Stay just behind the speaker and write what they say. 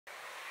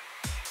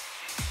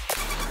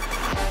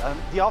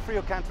The offer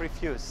you can't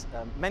refuse.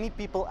 Many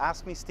people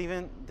ask me,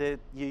 Steven, did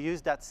you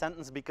use that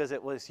sentence because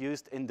it was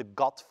used in The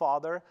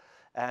Godfather?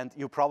 And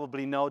you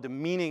probably know the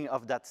meaning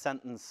of that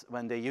sentence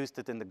when they used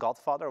it in The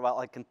Godfather. Well,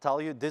 I can tell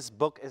you this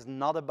book is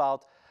not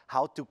about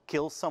how to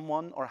kill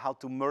someone or how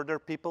to murder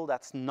people.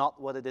 That's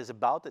not what it is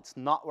about. It's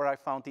not where I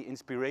found the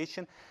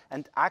inspiration.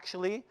 And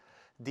actually,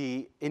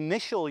 the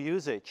initial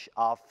usage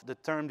of the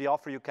term "the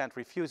offer you can't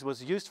refuse"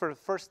 was used for the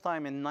first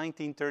time in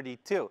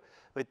 1932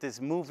 with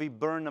this movie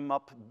Burn 'Em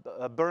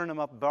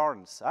Up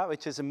Barnes,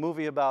 which is a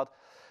movie about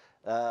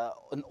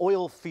an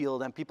oil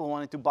field, and people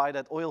wanted to buy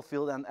that oil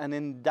field. And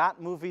in that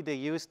movie, they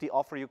used "the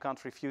offer you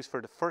can't refuse" for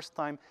the first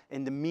time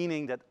in the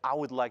meaning that I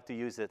would like to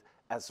use it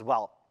as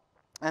well.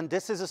 And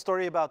this is a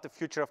story about the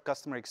future of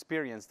customer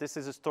experience. This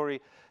is a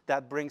story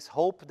that brings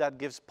hope, that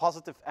gives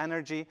positive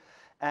energy,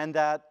 and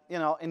that,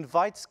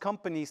 invites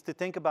companies to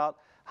think about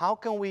how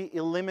can we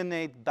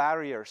eliminate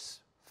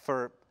barriers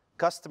for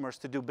customers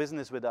to do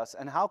business with us,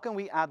 and how can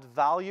we add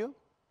value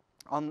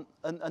on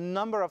a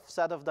number of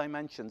set of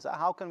dimensions.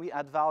 How can we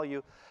add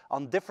value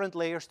on different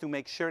layers to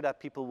make sure that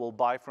people will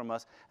buy from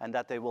us and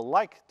that they will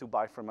like to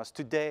buy from us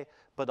today,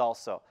 but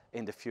also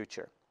in the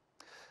future.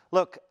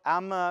 Look,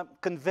 I'm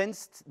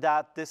convinced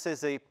that this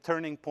is a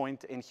turning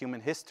point in human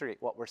history,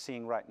 what we're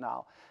seeing right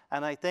now.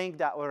 And I think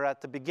that we're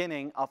at the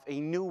beginning of a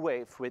new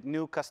wave with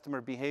new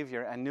customer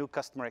behavior and new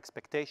customer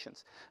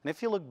expectations. And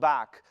if you look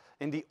back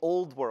in the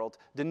old world,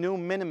 the new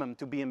minimum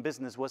to be in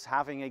business was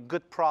having a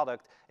good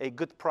product, a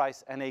good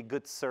price, and a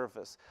good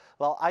service.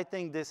 Well, I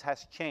think this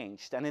has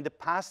changed. And in the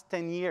past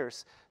 10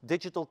 years,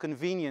 digital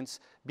convenience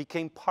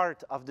became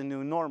part of the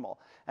new normal.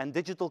 And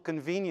digital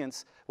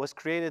convenience was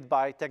created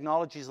by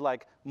technologies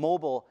like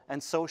mobile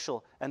and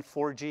social and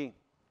 4G.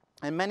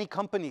 And many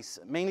companies,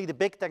 mainly the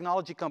big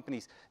technology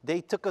companies,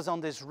 they took us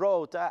on this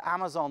road.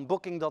 Amazon,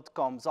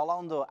 Booking.com,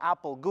 Zalando,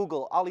 Apple,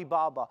 Google,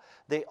 Alibaba,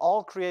 they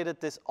all created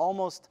this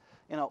almost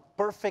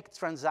perfect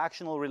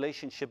transactional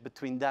relationship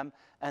between them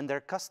and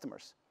their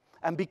customers.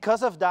 And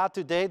because of that,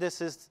 today,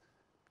 this is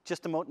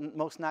just the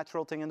most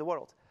natural thing in the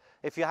world.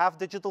 If you have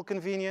digital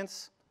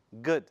convenience,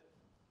 good.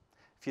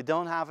 If you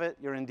don't have it,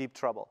 you're in deep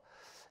trouble.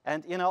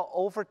 And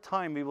over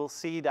time, we will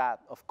see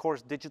that, of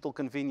course, digital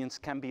convenience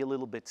can be a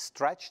little bit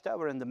stretched.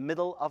 We're in the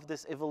middle of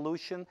this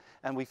evolution,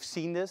 and we've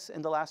seen this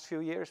in the last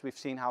few years. We've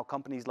seen how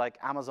companies like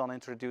Amazon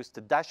introduced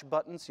the dash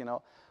buttons,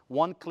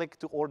 one click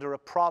to order a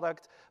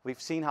product.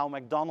 We've seen how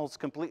McDonald's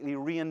completely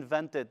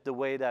reinvented the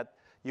way that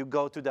you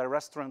go to their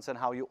restaurants and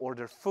how you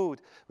order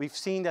food. We've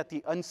seen that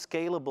the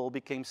unscalable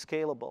became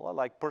scalable,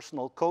 like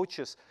personal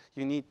coaches.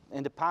 In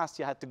the past,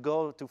 you had to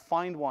go to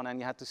find one and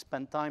you had to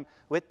spend time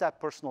with that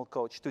personal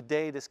coach.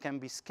 Today, this can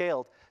be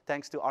scaled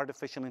thanks to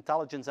artificial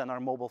intelligence and our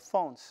mobile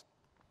phones.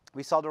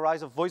 We saw the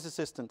rise of voice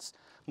assistants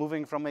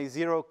moving from a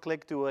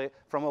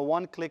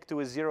one-click to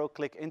a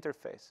zero-click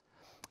interface.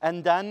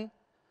 And then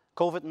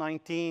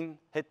COVID-19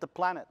 hit the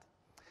planet.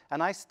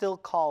 And I still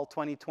call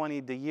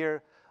 2020 the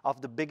year of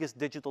the biggest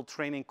digital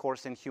training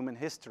course in human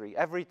history.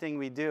 Everything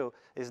we do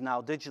is now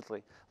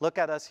digitally. Look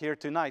at us here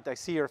tonight. I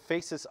see your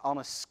faces on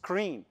a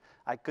screen.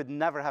 I could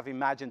never have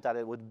imagined that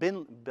it would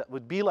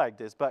be like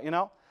this. But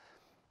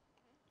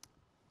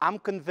I'm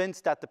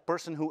convinced that the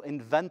person who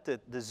invented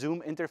the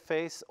Zoom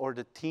interface or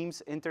the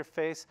Teams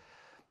interface,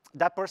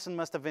 that person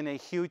must have been a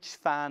huge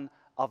fan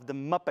of the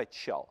Muppet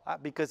Show.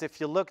 Because if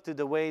you look to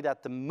the way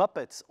that the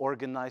Muppets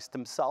organize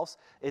themselves,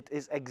 it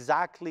is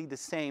exactly the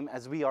same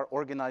as we are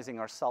organizing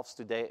ourselves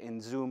today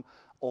in Zoom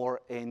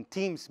or in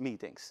Teams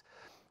meetings.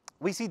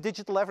 We see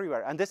digital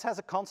everywhere, and this has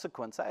a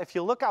consequence. If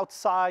you look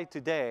outside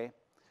today,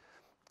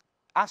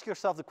 ask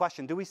yourself the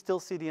question, do we still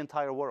see the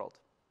entire world?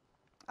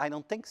 I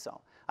don't think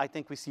so. I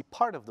think we see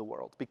part of the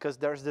world, because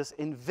there's this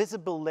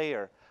invisible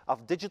layer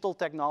of digital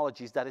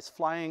technologies that is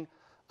flying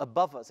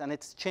above us, and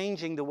it's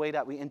changing the way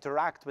that we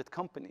interact with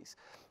companies.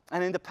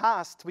 And in the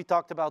past, we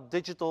talked about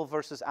digital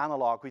versus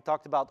analog. We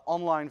talked about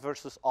online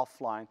versus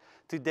offline.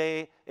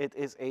 Today, it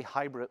is a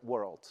hybrid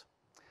world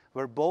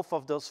where both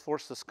of those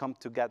forces come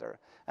together,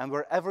 and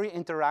where every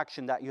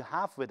interaction that you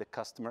have with a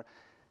customer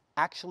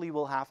actually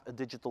will have a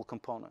digital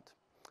component.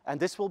 And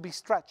this will be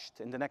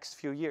stretched in the next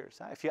few years.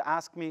 If you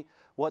ask me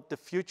what the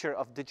future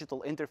of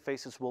digital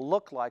interfaces will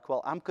look like,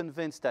 well, I'm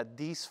convinced that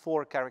these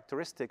 4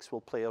 characteristics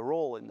will play a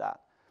role in that.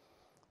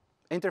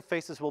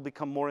 Interfaces will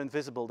become more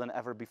invisible than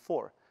ever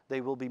before. They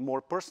will be more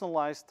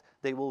personalized,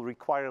 they will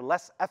require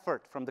less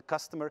effort from the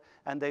customer,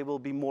 and they will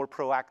be more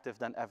proactive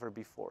than ever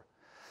before.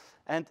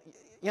 And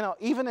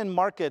even in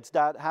markets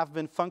that have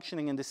been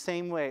functioning in the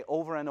same way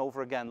over and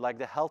over again, like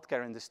the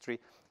healthcare industry,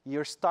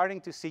 you're starting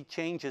to see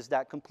changes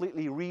that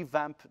completely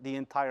revamp the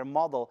entire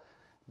model,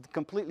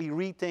 completely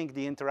rethink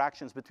the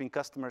interactions between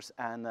customers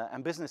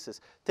and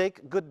businesses.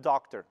 Take Good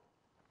Doctor,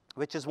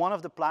 which is one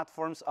of the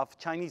platforms of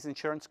Chinese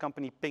insurance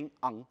company Ping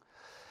An.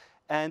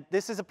 And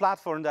this is a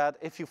platform that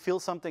if you feel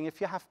something,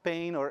 if you have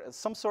pain or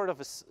some sort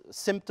of a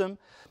symptom,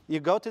 you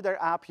go to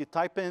their app, you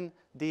type in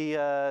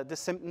the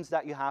symptoms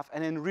that you have,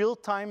 and in real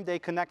time, they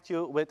connect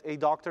you with a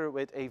doctor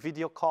with a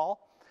video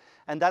call.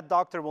 And that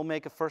doctor will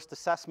make a first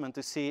assessment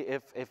to see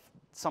if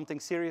something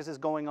serious is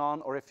going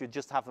on or if you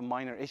just have a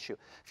minor issue.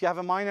 If you have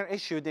a minor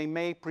issue, they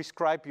may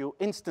prescribe you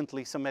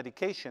instantly some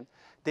medication.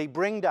 They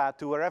bring that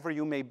to wherever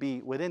you may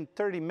be within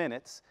 30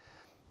 minutes.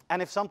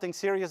 And if something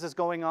serious is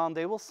going on,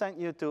 they will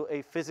send you to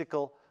a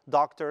physical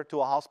doctor, to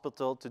a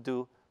hospital to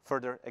do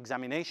further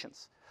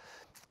examinations.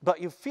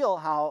 But you feel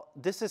how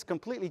this is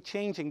completely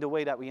changing the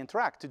way that we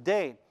interact.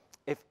 Today,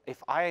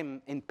 if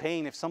I'm in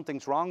pain, if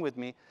something's wrong with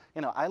me,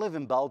 you know, I live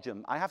in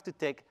Belgium. I have to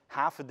take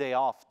half a day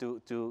off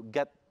to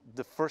get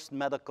the first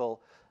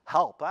medical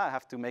help. I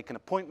have to make an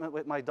appointment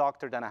with my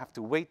doctor, then I have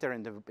to wait there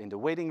in the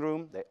waiting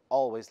room. They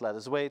always let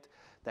us wait.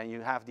 Then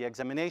you have the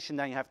examination,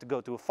 then you have to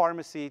go to a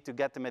pharmacy to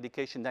get the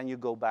medication, then you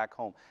go back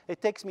home.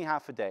 It takes me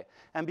half a day.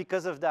 And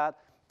because of that,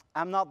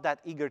 I'm not that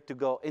eager to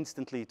go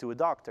instantly to a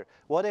doctor.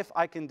 What if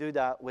I can do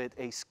that with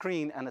a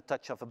screen and a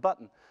touch of a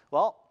button?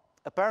 Well,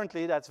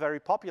 apparently that's very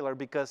popular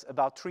because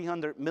about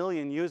 300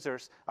 million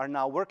users are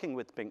now working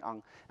with Ping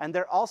An. And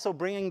they're also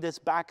bringing this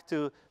back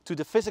to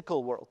the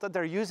physical world, that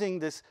they're using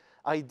this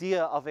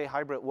idea of a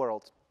hybrid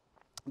world.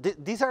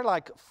 These are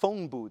like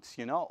phone booths,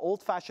 you know,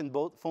 old-fashioned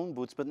phone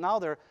booths, but now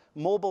they're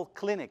mobile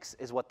clinics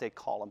is what they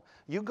call them.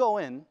 You go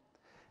in,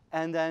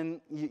 and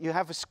then you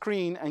have a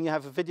screen and you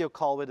have a video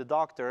call with a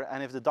doctor,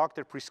 and if the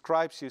doctor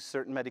prescribes you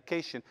certain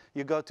medication,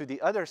 you go to the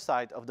other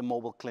side of the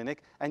mobile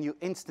clinic and you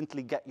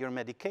instantly get your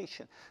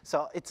medication.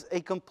 So it's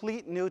a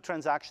complete new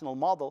transactional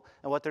model,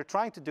 and what they're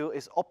trying to do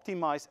is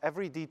optimize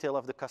every detail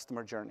of the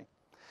customer journey.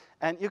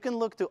 And you can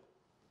look to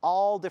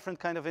all different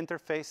kind of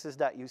interfaces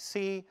that you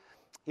see.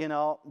 You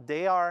know,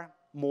 they are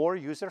more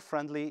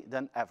user-friendly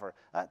than ever.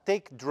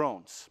 Take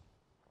drones.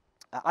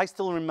 I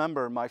still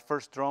remember my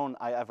first drone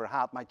I ever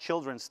had. My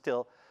children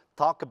still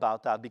talk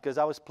about that because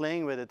I was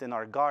playing with it in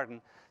our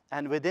garden,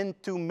 and within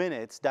 2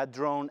 minutes, that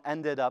drone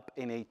ended up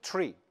in a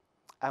tree,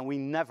 and we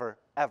never,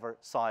 ever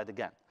saw it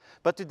again.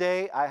 But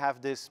today, I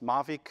have this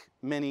Mavic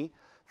Mini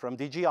from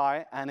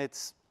DJI, and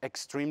it's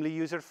extremely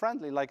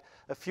user-friendly. Like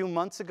a few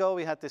months ago,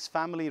 we had this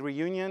family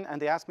reunion, and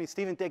they asked me,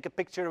 Steven, take a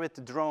picture with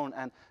the drone.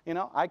 And you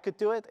know, I could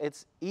do it.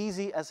 It's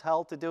easy as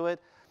hell to do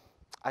it.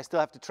 I still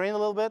have to train a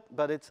little bit,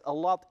 but it's a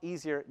lot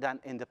easier than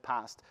in the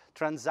past.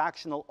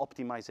 Transactional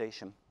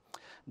optimization.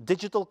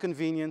 Digital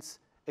convenience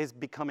is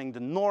becoming the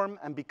norm,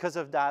 and because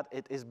of that,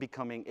 it is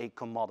becoming a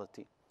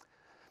commodity.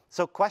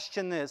 So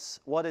question is,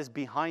 what is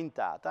behind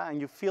that? And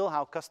you feel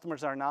how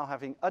customers are now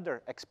having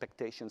other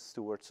expectations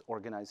towards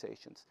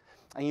organizations.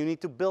 And you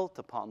need to build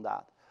upon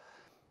that.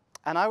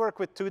 And I work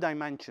with 2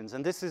 dimensions,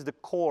 and this is the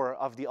core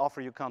of the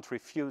Offer You Can't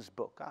Refuse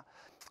book.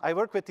 I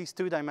work with these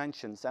 2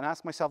 dimensions and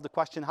ask myself the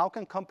question, how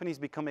can companies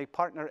become a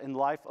partner in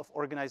life of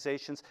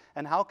organizations,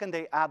 and how can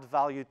they add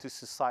value to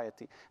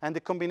society? And the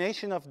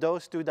combination of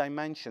those 2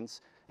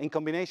 dimensions, in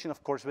combination,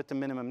 of course, with the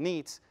minimum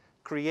needs,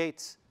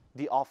 creates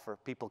the offer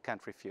people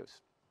can't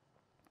refuse.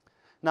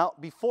 Now,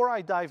 before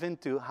I dive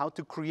into how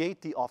to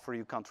create the offer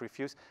you can't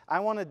refuse, I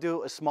want to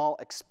do a small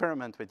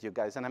experiment with you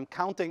guys, and I'm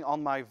counting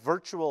on my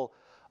virtual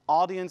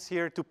audience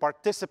here to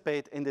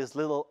participate in this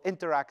little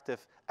interactive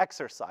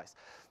exercise.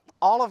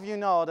 All of you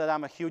know that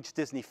I'm a huge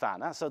Disney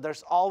fan, so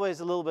there's always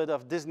a little bit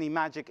of Disney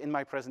magic in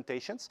my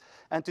presentations,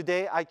 and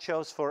today I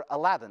chose for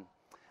Aladdin.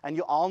 And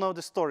you all know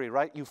the story,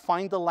 right? You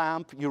find the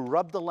lamp, you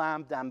rub the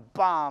lamp, then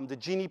bam, the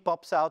genie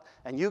pops out,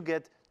 and you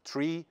get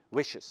 3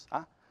 wishes.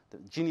 The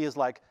genie is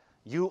like,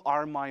 you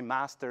are my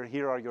master,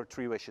 here are your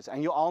 3 wishes.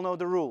 And you all know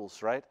the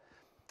rules, right?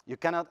 You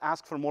cannot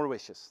ask for more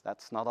wishes,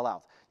 that's not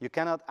allowed. You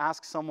cannot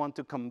ask someone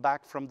to come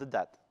back from the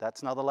dead,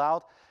 that's not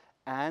allowed.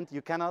 And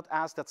you cannot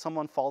ask that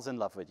someone falls in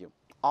love with you.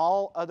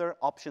 All other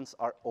options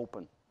are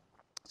open.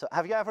 So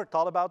have you ever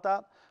thought about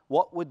that?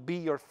 What would be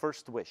your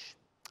first wish?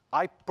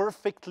 I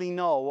perfectly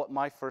know what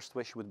my first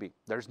wish would be.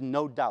 There's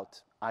no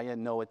doubt I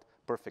know it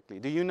perfectly.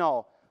 Do you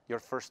know your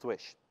first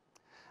wish?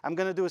 I'm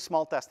going to do a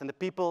small test, and the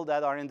people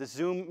that are in the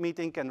Zoom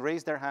meeting can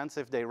raise their hands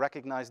if they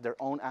recognize their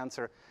own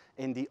answer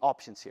in the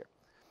options here.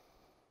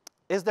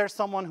 Is there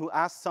someone who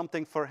asked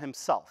something for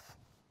himself?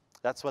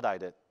 That's what I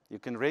did. You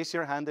can raise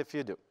your hand if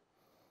you do.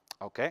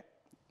 Okay.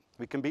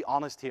 We can be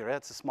honest here.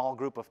 It's a small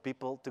group of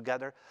people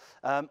together.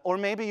 Or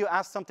maybe you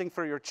asked something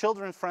for your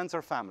children, friends,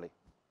 or family.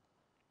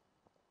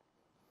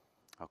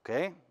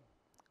 Okay.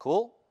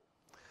 Cool.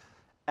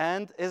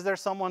 And is there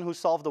someone who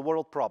solved the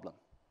world problem?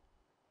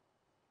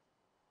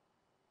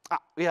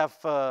 We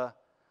have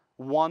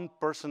 1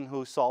 person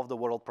who solved the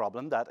world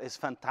problem. That is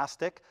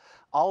fantastic.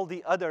 All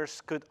the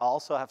others could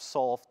also have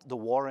solved the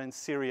war in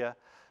Syria.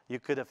 You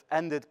could have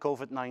ended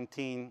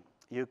COVID-19.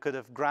 You could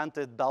have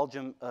granted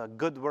Belgium a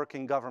good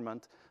working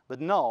government. But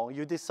no,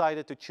 you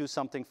decided to choose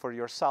something for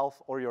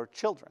yourself or your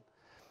children.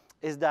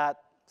 Is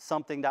that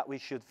something that we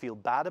should feel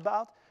bad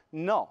about?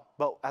 No.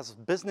 But as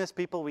business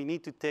people, we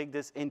need to take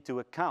this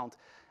into account.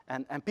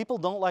 And people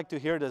don't like to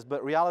hear this,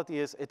 but reality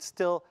is it's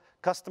still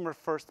customer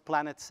first,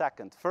 planet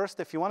second. First,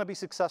 if you want to be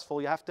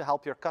successful, you have to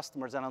help your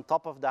customers, and on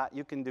top of that,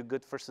 you can do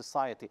good for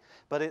society.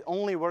 But it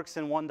only works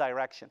in one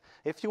direction.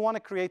 If you want to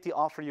create the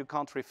offer you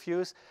can't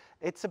refuse,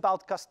 it's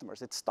about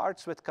customers. It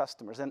starts with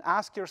customers. And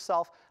ask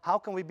yourself, how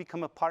can we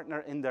become a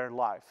partner in their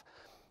life?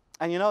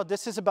 And you know,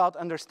 this is about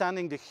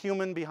understanding the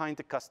human behind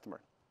the customer.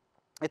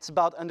 It's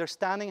about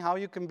understanding how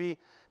you can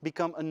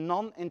become a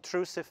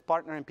non-intrusive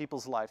partner in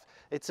people's life.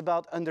 It's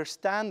about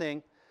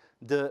understanding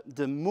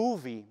the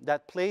movie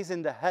that plays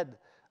in the head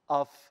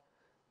of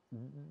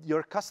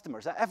your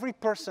customers. Every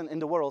person in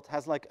the world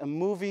has like a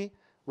movie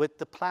with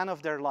the plan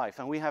of their life.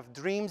 And we have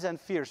dreams and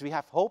fears. We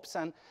have hopes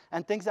and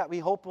things that we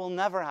hope will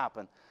never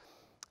happen.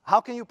 How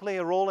can you play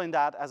a role in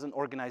that as an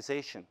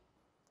organization?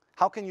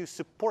 How can you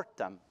support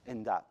them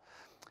in that?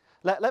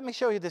 Let me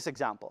show you this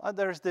example.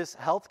 There's this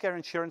healthcare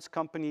insurance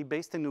company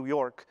based in New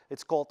York.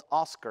 It's called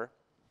Oscar.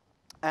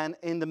 And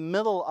in the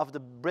middle of the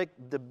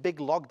big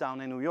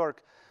lockdown in New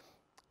York,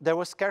 there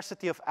was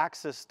scarcity of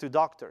access to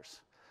doctors.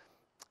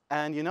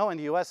 And you know in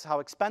the US how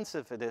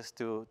expensive it is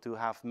to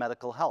have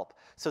medical help.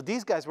 So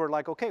these guys were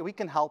like, okay, we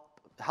can help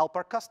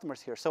our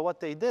customers here. So what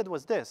they did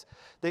was this.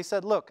 They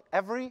said, look,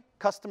 every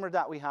customer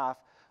that we have,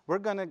 we're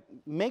going to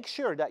make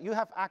sure that you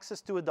have access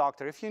to a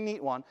doctor, if you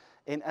need one,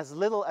 in as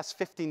little as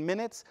 15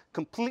 minutes,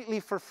 completely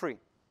for free.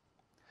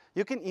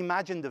 You can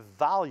imagine the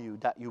value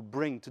that you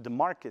bring to the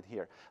market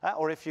here.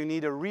 Or if you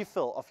need a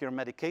refill of your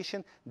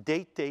medication,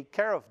 they take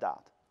care of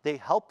that. They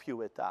help you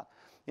with that.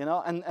 You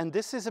know, and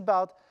this is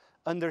about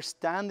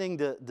understanding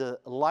the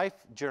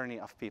life journey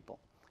of people.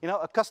 You know,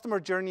 a customer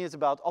journey is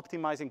about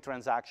optimizing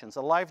transactions.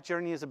 A life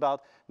journey is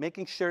about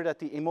making sure that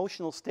the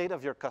emotional state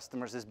of your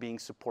customers is being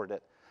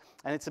supported.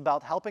 And it's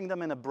about helping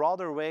them in a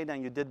broader way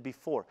than you did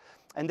before.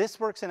 And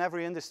this works in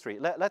every industry.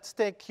 Let's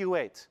take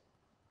Q8.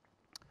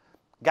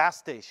 Gas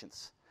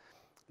stations.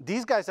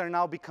 These guys are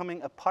now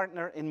becoming a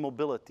partner in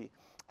mobility.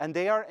 And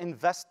they are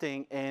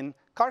investing in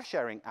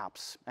car-sharing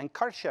apps and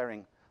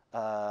car-sharing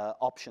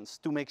options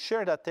to make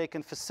sure that they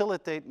can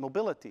facilitate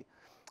mobility.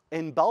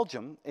 In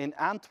Belgium, in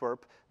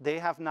Antwerp, they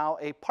have now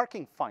a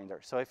parking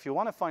finder. So if you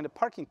want to find a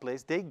parking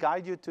place, they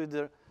guide you to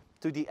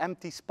the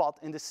empty spot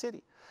in the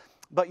city.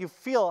 But you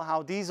feel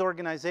how these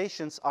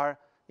organizations are,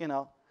 you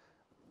know,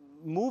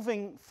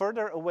 moving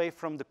further away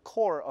from the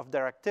core of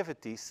their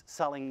activities,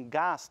 selling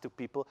gas to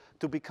people,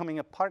 to becoming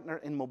a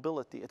partner in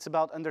mobility. It's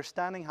about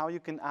understanding how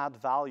you can add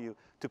value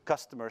to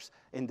customers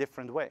in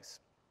different ways.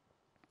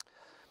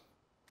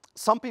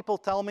 Some people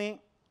tell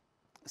me,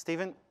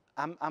 Stephen,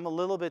 I'm a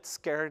little bit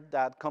scared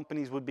that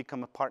companies would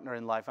become a partner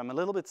in life. I'm a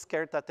little bit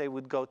scared that they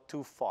would go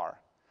too far.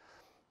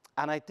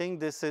 And I think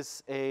this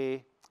is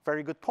a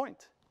very good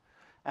point.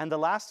 And the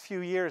last few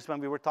years when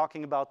we were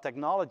talking about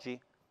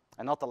technology,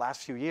 and not the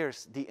last few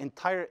years, the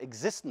entire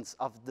existence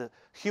of the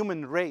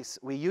human race,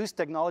 we use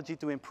technology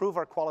to improve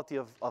our quality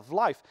of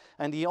life.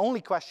 And the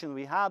only question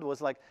we had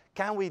was like,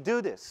 can we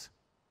do this?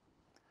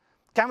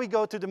 Can we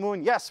go to the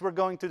moon? Yes, we're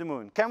going to the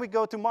moon. Can we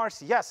go to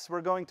Mars? Yes,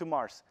 we're going to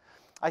Mars.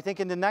 I think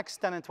in the next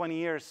 10 and 20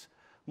 years,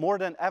 more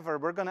than ever,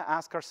 we're going to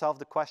ask ourselves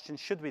the question,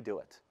 should we do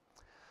it?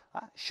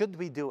 Should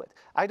we do it?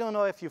 I don't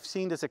know if you've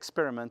seen this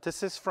experiment.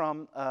 This is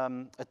from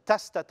a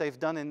test that they've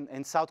done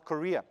in South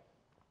Korea,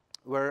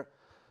 where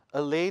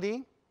a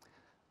lady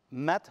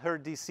met her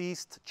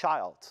deceased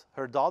child.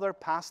 Her daughter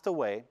passed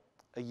away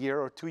a year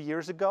or 2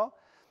 years ago,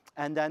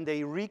 and then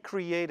they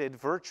recreated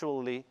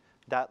virtually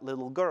that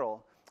little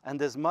girl. And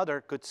this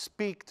mother could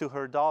speak to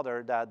her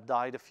daughter that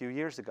died a few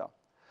years ago.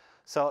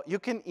 So you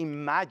can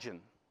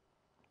imagine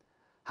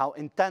how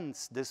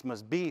intense this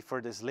must be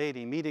for this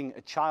lady, meeting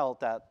a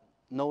child that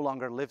no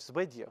longer lives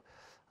with you.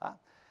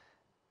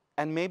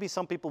 And maybe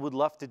some people would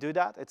love to do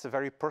that. It's a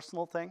very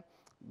personal thing.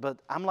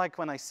 But I'm like,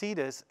 when I see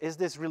this, is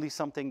this really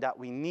something that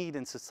we need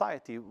in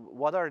society?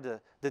 What are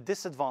the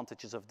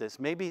disadvantages of this?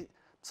 Maybe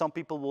some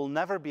people will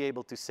never be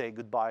able to say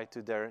goodbye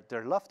to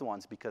their loved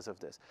ones because of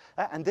this.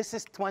 And this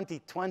is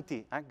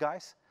 2020,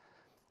 guys.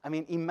 I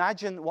mean,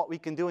 imagine what we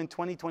can do in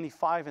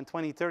 2025 and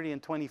 2030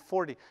 and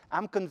 2040.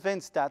 I'm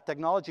convinced that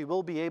technology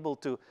will be able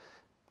to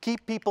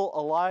keep people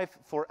alive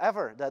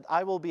forever, that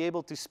I will be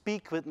able to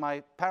speak with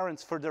my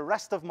parents for the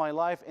rest of my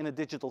life in a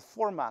digital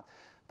format.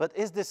 But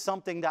is this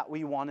something that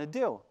we want to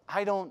do?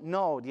 I don't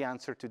know the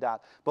answer to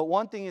that. But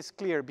one thing is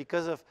clear,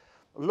 because of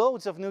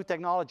loads of new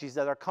technologies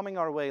that are coming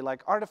our way,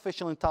 like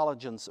artificial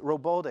intelligence,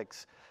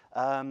 robotics,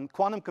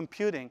 quantum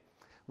computing,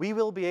 we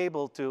will be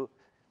able to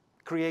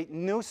create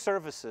new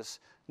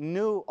services,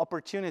 new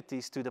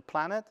opportunities to the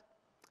planet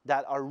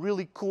that are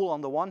really cool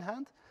on the one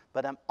hand,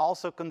 but I'm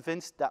also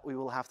convinced that we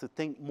will have to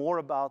think more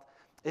about,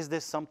 is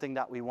this something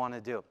that we want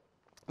to do?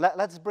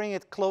 Let's bring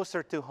it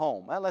closer to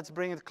home. Let's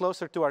bring it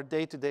closer to our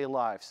day-to-day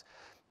lives.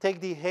 Take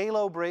the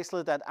Halo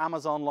bracelet that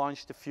Amazon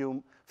launched a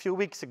few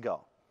weeks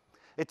ago.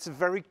 It's a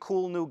very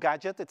cool new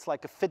gadget. It's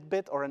like a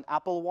Fitbit or an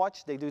Apple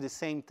Watch. They do the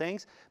same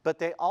things, but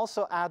they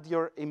also add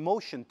your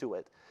emotion to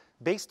it.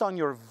 Based on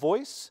your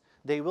voice,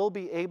 they will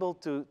be able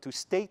to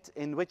state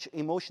in which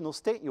emotional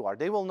state you are.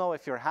 They will know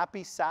if you're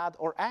happy, sad,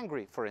 or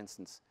angry, for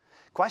instance.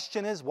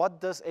 Question is, what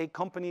does a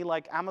company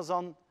like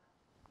Amazon,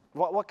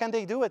 what can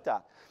they do with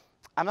that?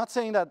 I'm not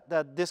saying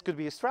that this could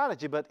be a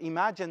strategy, but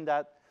imagine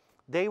that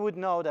they would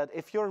know that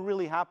if you're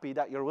really happy,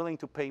 that you're willing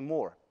to pay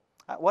more.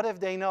 What if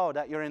they know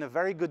that you're in a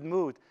very good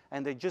mood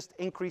and they just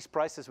increase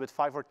prices with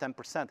 5 or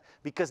 10%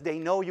 because they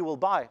know you will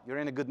buy? You're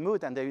in a good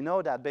mood and they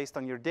know that based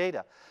on your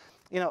data.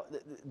 You know,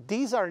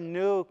 these are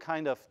new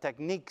kind of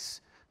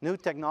techniques, new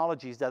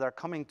technologies that are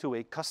coming to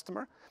a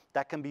customer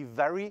that can be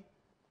very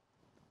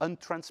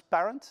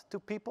untransparent to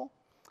people.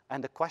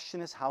 And the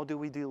question is, how do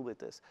we deal with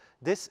this?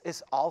 This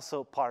is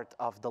also part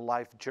of the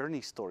life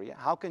journey story.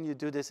 How can you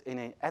do this in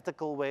an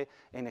ethical way,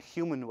 in a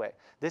human way?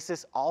 This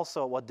is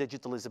also what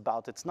digital is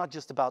about. It's not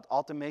just about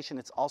automation,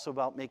 it's also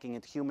about making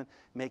it human,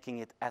 making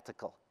it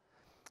ethical.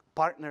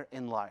 Partner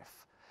in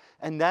life.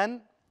 And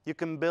then you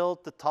can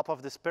build the top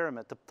of this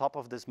pyramid, the top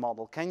of this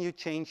model. Can you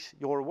change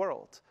your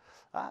world?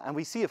 And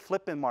we see a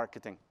flip in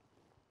marketing,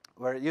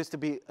 where it used to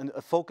be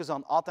a focus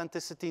on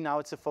authenticity, now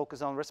it's a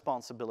focus on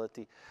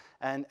responsibility.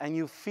 And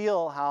you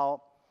feel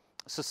how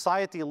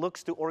society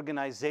looks to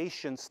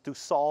organizations to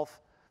solve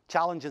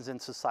challenges in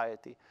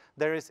society.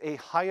 There is a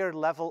higher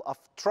level of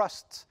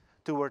trust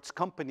towards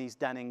companies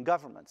than in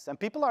governments. And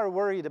people are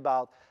worried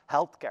about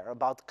healthcare,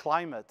 about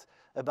climate,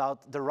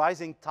 about the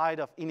rising tide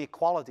of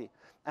inequality.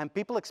 And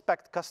people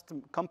expect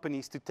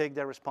companies to take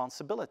their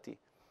responsibility.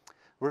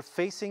 We're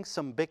facing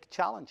some big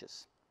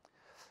challenges.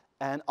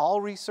 And all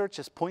research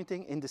is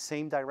pointing in the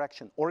same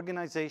direction.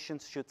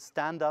 Organizations should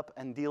stand up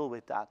and deal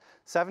with that.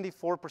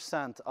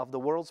 74% of the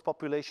world's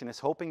population is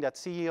hoping that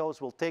CEOs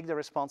will take their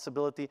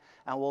responsibility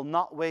and will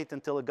not wait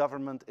until a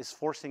government is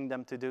forcing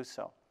them to do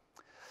so.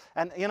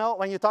 And you know,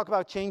 when you talk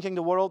about changing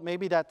the world,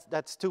 maybe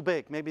that's too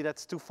big, maybe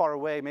that's too far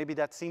away, maybe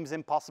that seems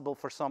impossible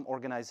for some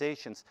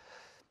organizations.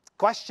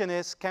 Question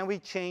is, can we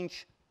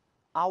change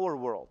our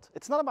world?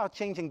 It's not about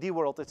changing the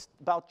world, it's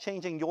about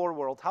changing your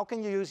world. How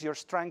can you use your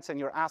strengths and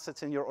your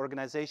assets in your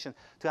organization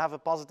to have a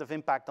positive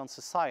impact on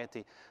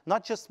society?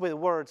 Not just with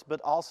words,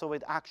 but also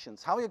with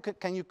actions. How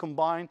can you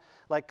combine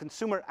like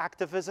consumer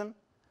activism,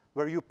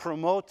 where you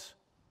promote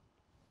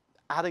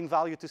adding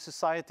value to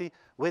society,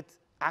 with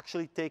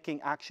actually taking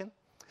action?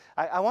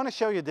 I want to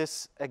show you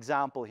this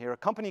example here. A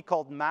company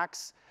called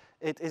Max.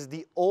 It is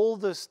the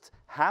oldest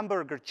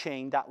hamburger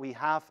chain that we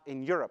have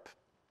in Europe.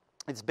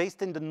 It's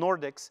based in the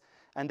Nordics,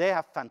 and they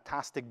have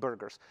fantastic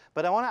burgers.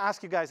 But I want to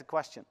ask you guys a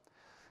question.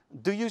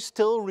 Do you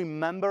still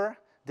remember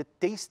the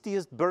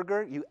tastiest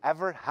burger you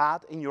ever had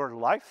in your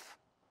life?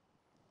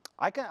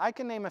 I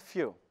can name a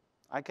few.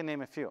 I can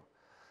name a few.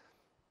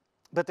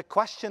 But the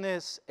question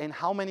is, in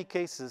how many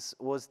cases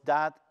was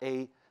that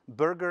a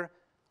burger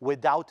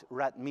without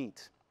red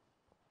meat?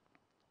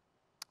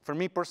 For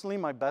me personally,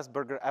 my best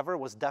burger ever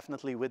was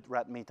definitely with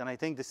red meat. And I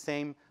think the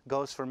same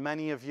goes for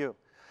many of you.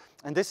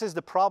 And this is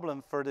the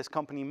problem for this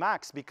company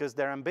Max, because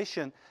their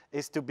ambition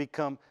is to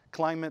become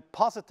climate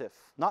positive,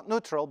 not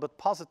neutral, but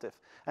positive.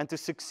 And to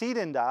succeed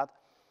in that,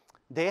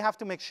 they have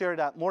to make sure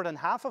that more than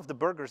half of the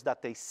burgers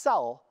that they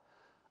sell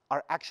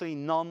are actually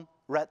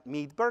non-red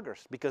meat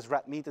burgers, because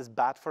red meat is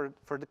bad for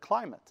the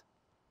climate.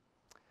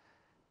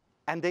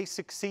 And they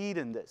succeed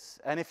in this.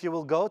 And if you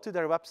will go to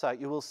their website,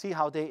 you will see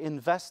how they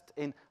invest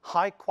in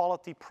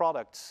high-quality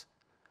products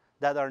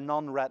that are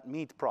non-red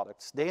meat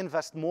products. They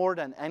invest more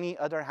than any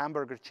other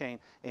hamburger chain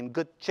in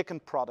good chicken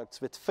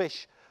products with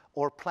fish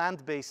or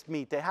plant-based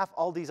meat. They have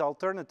all these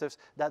alternatives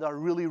that are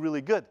really,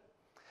 really good.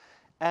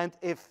 And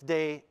if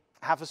they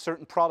have a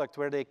certain product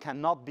where they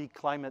cannot be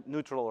climate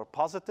neutral or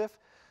positive,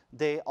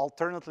 they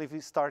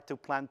alternatively start to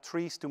plant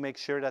trees to make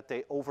sure that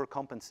they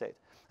overcompensate.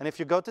 And if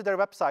you go to their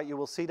website, you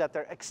will see that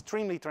they're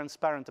extremely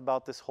transparent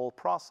about this whole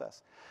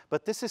process.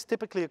 But this is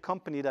typically a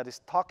company that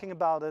is talking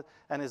about it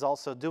and is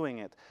also doing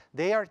it.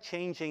 They are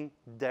changing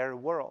their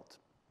world.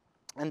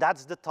 And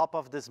that's the top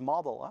of this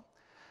model. Huh?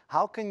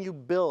 How can you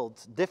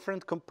build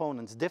different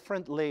components,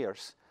 different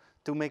layers,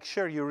 to make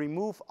sure you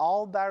remove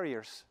all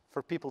barriers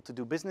for people to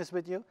do business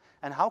with you?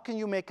 And how can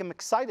you make them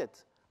excited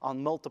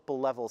on multiple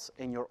levels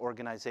in your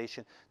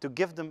organization to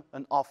give them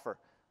an offer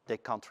they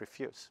can't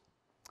refuse?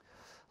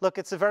 Look,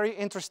 it's a very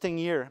interesting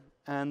year,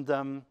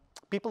 and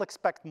people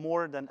expect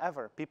more than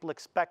ever. People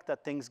expect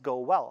that things go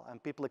well,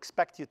 and people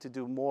expect you to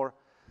do more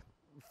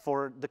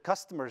for the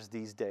customers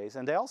these days.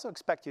 And they also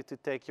expect you to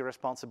take your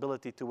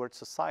responsibility towards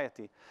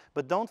society.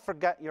 But don't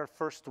forget your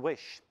first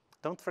wish.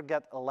 Don't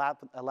forget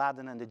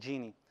Aladdin and the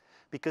genie,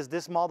 because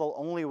this model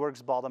only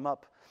works bottom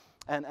up.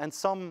 And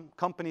some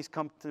companies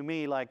come to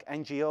me, like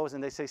NGOs,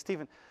 and they say,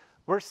 Stephen,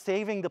 we're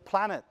saving the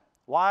planet.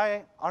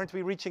 Why aren't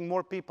we reaching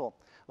more people?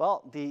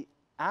 Well, the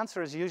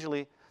answer is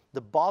usually the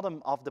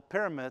bottom of the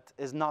pyramid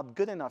is not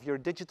good enough. Your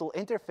digital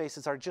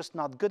interfaces are just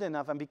not good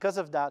enough. And because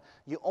of that,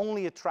 you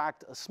only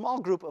attract a small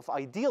group of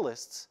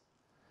idealists.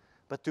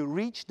 But to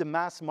reach the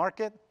mass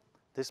market,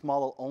 this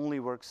model only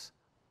works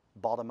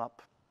bottom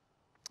up.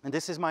 And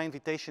this is my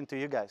invitation to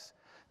you guys.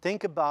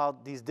 Think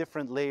about these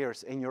different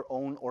layers in your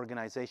own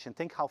organization.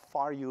 Think how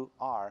far you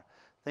are.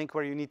 Think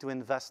where you need to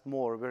invest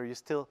more, where you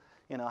still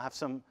have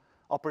some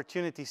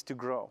opportunities to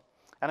grow.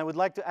 And I would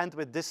like to end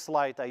with this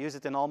slide. I use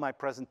it in all my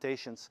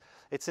presentations.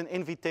 It's an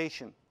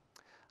invitation.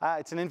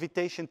 It's an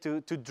invitation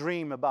to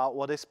dream about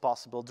what is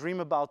possible.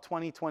 Dream about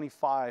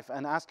 2025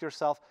 and ask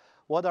yourself,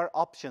 What are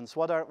options?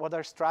 What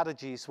are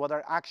strategies? What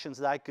are actions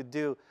that I could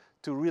do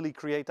to really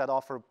create that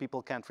offer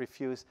people can't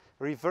refuse?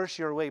 Reverse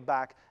your way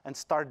back and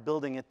start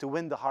building it to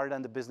win the heart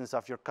and the business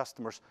of your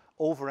customers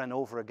over and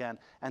over again,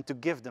 and to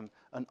give them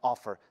an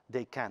offer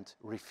they can't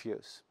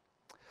refuse.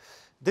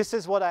 This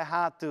is what I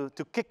had to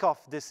kick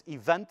off this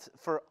event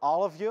for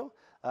all of you.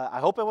 I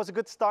hope it was a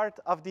good start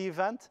of the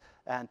event,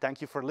 and thank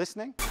you for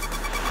listening.